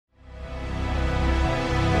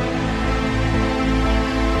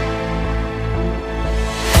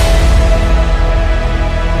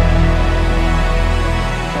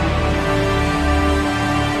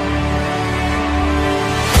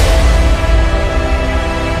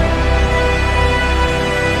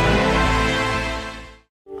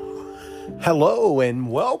Hello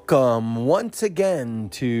and welcome once again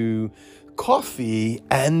to Coffee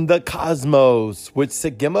and the Cosmos with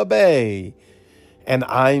Sagima Bay. And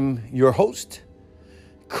I'm your host,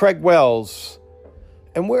 Craig Wells.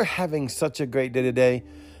 And we're having such a great day today.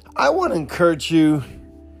 I want to encourage you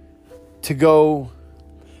to go.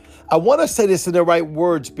 I want to say this in the right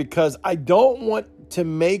words because I don't want to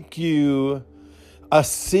make you a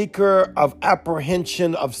seeker of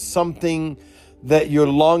apprehension of something that you're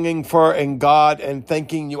longing for in God and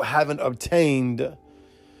thinking you haven't obtained.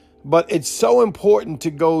 But it's so important to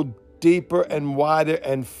go deeper and wider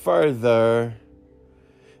and further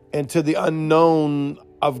into the unknown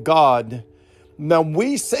of God. Now,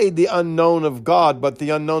 we say the unknown of God, but the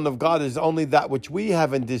unknown of God is only that which we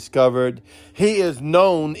haven't discovered. He is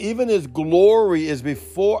known. Even His glory is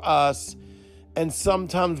before us, and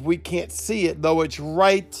sometimes we can't see it, though it's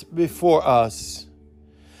right before us.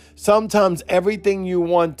 Sometimes everything you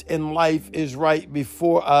want in life is right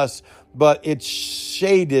before us, but it's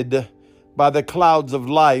shaded by the clouds of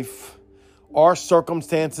life, our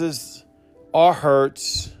circumstances, our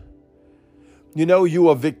hurts. You know you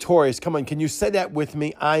are victorious. Come on, can you say that with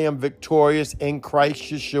me? I am victorious in Christ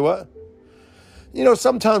Yeshua. You know,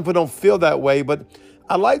 sometimes we don't feel that way, but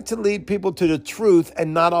I like to lead people to the truth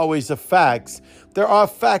and not always the facts. There are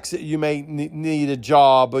facts that you may need a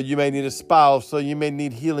job, or you may need a spouse, or you may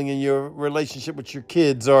need healing in your relationship with your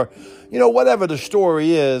kids, or, whatever the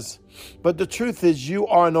story is. But the truth is you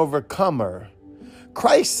are an overcomer.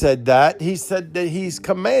 Christ said that. He said that He's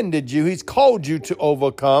commanded you. He's called you to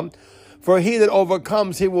overcome. For he that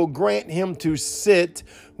overcomes, He will grant him to sit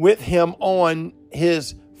with Him on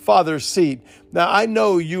His Father's seat. Now, I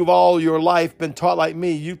know you've all your life been taught like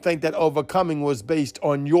me. You think that overcoming was based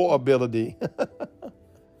on your ability.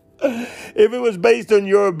 If it was based on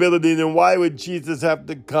your ability, then why would Jesus have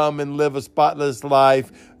to come and live a spotless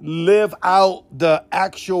life, live out the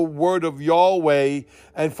actual word of Yahweh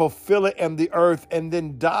and fulfill it in the earth, and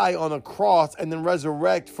then die on a cross and then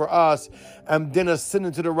resurrect for us and then ascend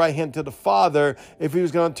into the right hand to the Father if He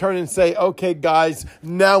was going to turn and say, okay, guys,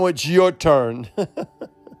 now it's your turn.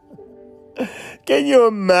 Can you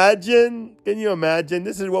imagine?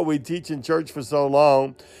 This is what we teach in church for so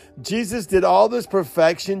long. Jesus did all this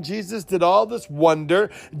perfection. Jesus did all this wonder.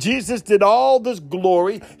 Jesus did all this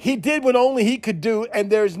glory. He did what only He could do, and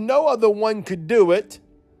there's no other one could do it.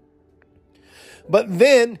 But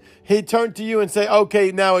then He turned to you and say,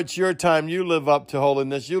 okay, now it's your time. You live up to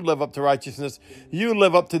holiness. You live up to righteousness. You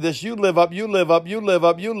live up to this. You live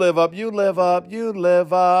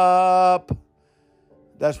up.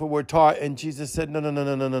 That's what we're taught. And Jesus said,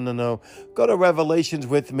 no. Go to Revelations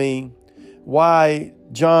with me. Why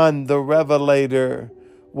John the Revelator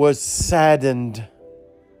was saddened.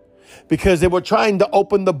 Because they were trying to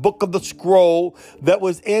open the book of the scroll that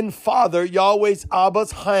was in Father Yahweh's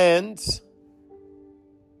Abba's hands.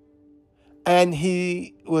 And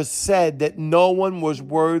he was said that no one was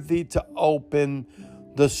worthy to open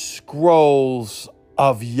the scrolls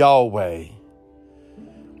of Yahweh.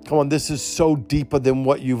 Come on, this is so deeper than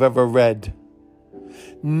what you've ever read.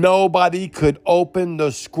 Nobody could open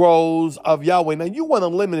the scrolls of Yahweh. Now, you want to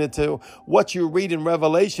limit it to what you read in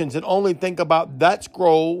Revelations and only think about that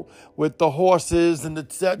scroll with the horses and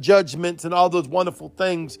the judgments and all those wonderful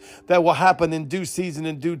things that will happen in due season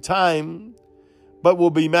and due time, but will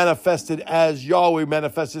be manifested as Yahweh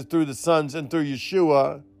manifested through the sons and through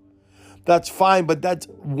Yeshua. That's fine, but that's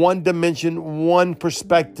one dimension, one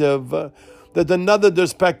perspective. There's another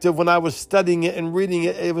perspective. When I was studying it and reading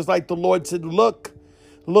it, it was like the Lord said, look,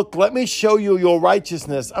 let me show you your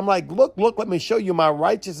righteousness. I'm like, look, let me show you my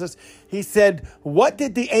righteousness. He said, what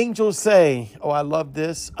did the angels say? Oh, I love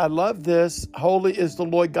this. Holy is the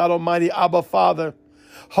Lord God Almighty, Abba Father.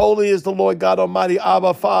 Holy is the Lord God Almighty,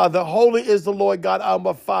 Abba Father. Holy is the Lord God,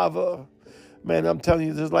 Abba Father. Man, I'm telling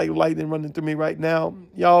you, there's like lightning running through me right now.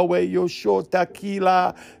 Yahweh, Yoshua,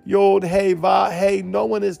 Takila, Yod, Hey, Va, Hey. No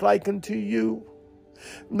one is like unto you.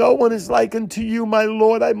 No one is like unto you, my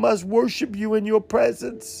Lord. I must worship you in your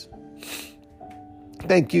presence.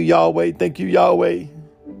 Thank you, Yahweh. Thank you, Yahweh.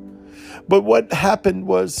 But what happened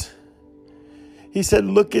was, He said,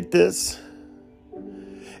 look at this.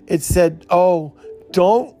 It said, oh,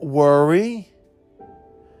 don't worry.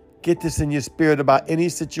 Get this in your spirit about any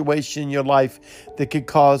situation in your life that could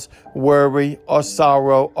cause worry or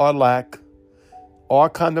sorrow or lack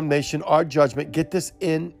or condemnation or judgment. Get this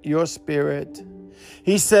in your spirit.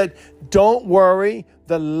 He said, don't worry,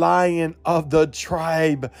 the Lion of the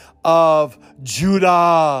tribe of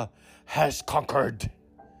Judah has conquered.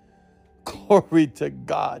 Glory to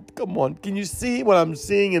God. Come on. Can you see what I'm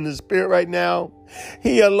seeing in the spirit right now?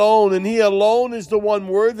 He alone, and he alone is the one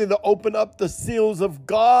worthy to open up the seals of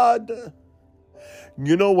God.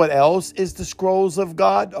 You know what else is the scrolls of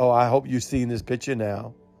God? Oh, I hope you're seeing this picture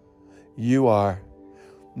now. You are.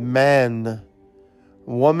 Man,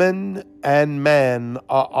 woman, and man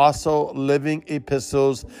are also living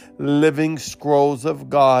epistles, living scrolls of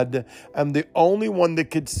God. And the only one that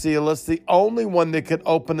could seal us, the only one that could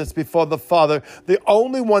open us before the Father, the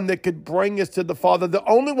only one that could bring us to the Father, the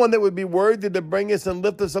only one that would be worthy to bring us and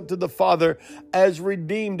lift us up to the Father as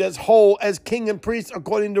redeemed, as whole, as king and priest,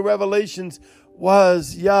 according to Revelations,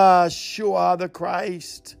 was Yeshua the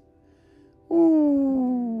Christ.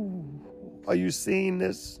 Ooh, are you seeing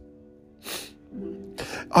this?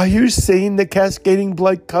 Are you seeing the cascading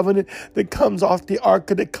blood covenant that comes off the Ark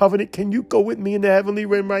of the Covenant? Can you go with me in the heavenly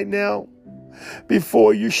realm right now?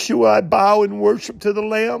 Before Yeshua, I bow and worship to the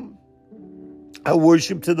Lamb. I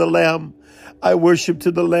worship to the Lamb. I worship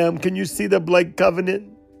to the Lamb. Can you see the blood covenant?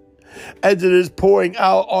 As it is pouring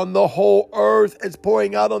out on the whole earth. It's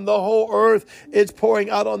pouring out on the whole earth. It's pouring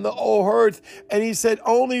out on the whole earth. And he said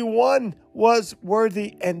only one was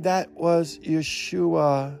worthy, and that was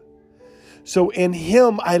Yeshua. So in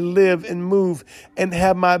him I live and move and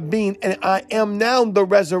have my being. And I am now the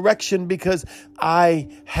resurrection because I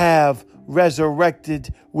have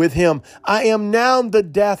resurrected with him. I am now the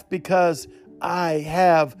death because I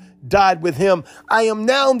have died with him. I am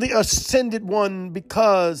now the ascended one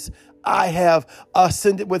because I have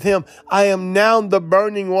ascended with him. I am now the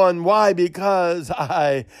burning one. Why? Because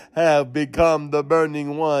I have become the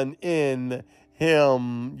burning one in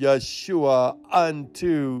him, Yeshua,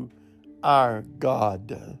 unto our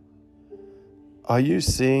God. Are you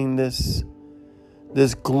seeing this?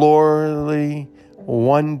 This gloriously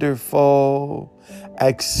wonderful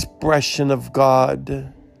expression of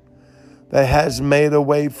God that has made a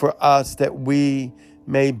way for us that we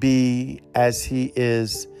may be as he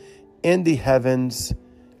is in the heavens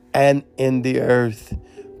and in the earth.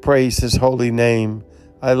 Praise his holy name.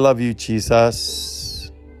 I love you,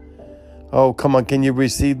 Jesus. Oh, come on. Can you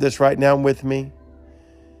receive this right now with me?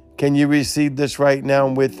 Can you receive this right now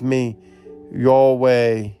with me?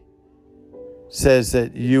 Yahweh says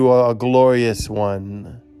that you are a glorious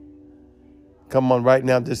one. Come on, right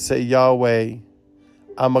now, just say, Yahweh,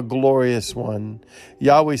 I'm a glorious one.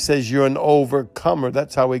 Yahweh says you're an overcomer.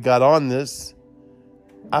 That's how we got on this.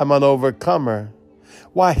 I'm an overcomer.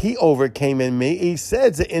 Why? He overcame in me. He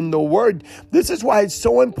says it in the word. This is why it's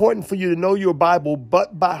so important for you to know your Bible,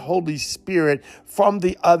 but by Holy Spirit from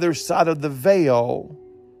the other side of the veil.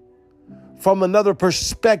 From another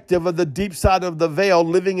perspective of the deep side of the veil,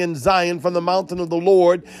 living in Zion from the mountain of the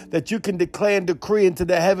Lord, that you can declare and decree into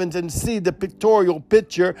the heavens and see the pictorial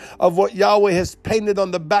picture of what Yahweh has painted on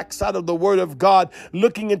the backside of the word of God,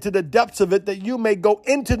 looking into the depths of it, that you may go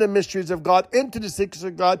into the mysteries of God, into the secrets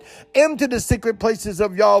of God, into the secret places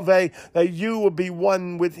of Yahweh, that you will be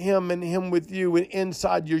one with him and him with you, and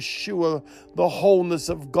inside Yeshua, the wholeness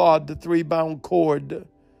of God, the three-bound cord,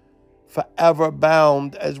 forever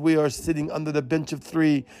bound as we are sitting under the bench of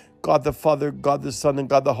three, God the Father, God the Son, and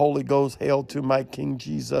God the Holy Ghost. Hail to my King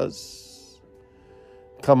Jesus.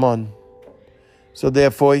 Come on. So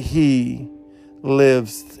therefore he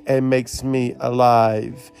lives and makes me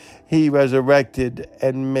alive. He resurrected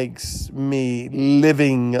and makes me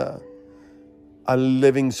living, a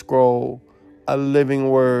living scroll, a living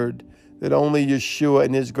word, that only Yeshua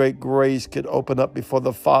and his great grace could open up before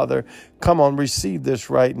the Father. Come on, receive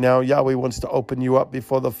this right now. Yahweh wants to open you up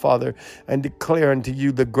before the Father and declare unto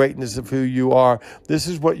you the greatness of who you are. This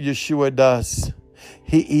is what Yeshua does.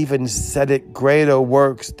 He even said it, greater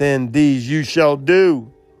works than these you shall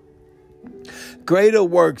do. Greater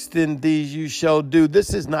works than these you shall do.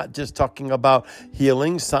 This is not just talking about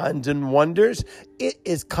healing, signs, and wonders. It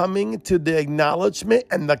is coming to the acknowledgement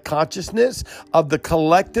and the consciousness of the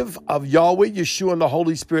collective of Yahweh, Yeshua, and the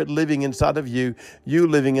Holy Spirit living inside of you, you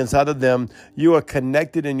living inside of them. You are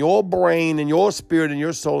connected in your brain and your spirit and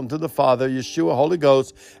your soul into the Father, Yeshua, Holy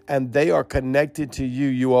Ghost, and they are connected to you.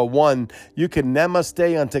 You are one. You can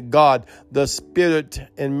namaste unto God. The Spirit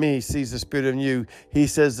in me sees the Spirit in you. He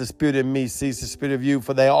says the Spirit in me sees the Spirit of you,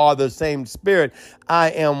 for they are the same Spirit.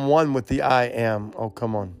 I am one with the I am. Oh,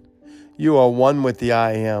 come on. You are one with the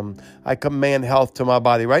I am. I command health to my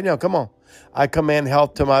body right now. Come on. I command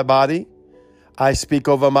health to my body. I speak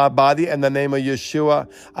over my body in the name of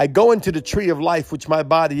Yeshua. I go into the tree of life, which my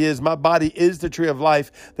body is. My body is the tree of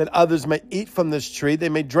life, that others may eat from this tree. They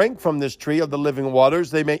may drink from this tree of the living waters.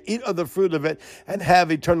 They may eat of the fruit of it and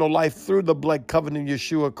have eternal life through the blood covenant of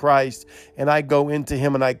Yeshua Christ. And I go into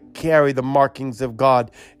him and I carry the markings of God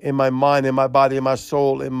in my mind, in my body, in my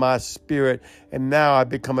soul, in my spirit. And now I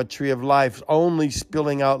become a tree of life, only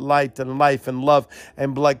spilling out light and life and love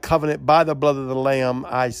and blood covenant by the blood of the Lamb.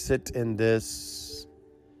 I sit in this.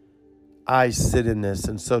 I sit in this,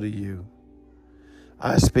 and so do you.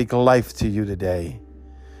 I speak life to you today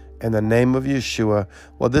in the name of Yeshua.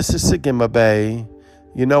 Well, this is Sagima Bay.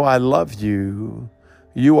 You know I love you.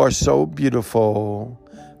 You are so beautiful.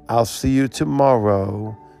 I'll see you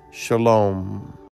tomorrow. Shalom.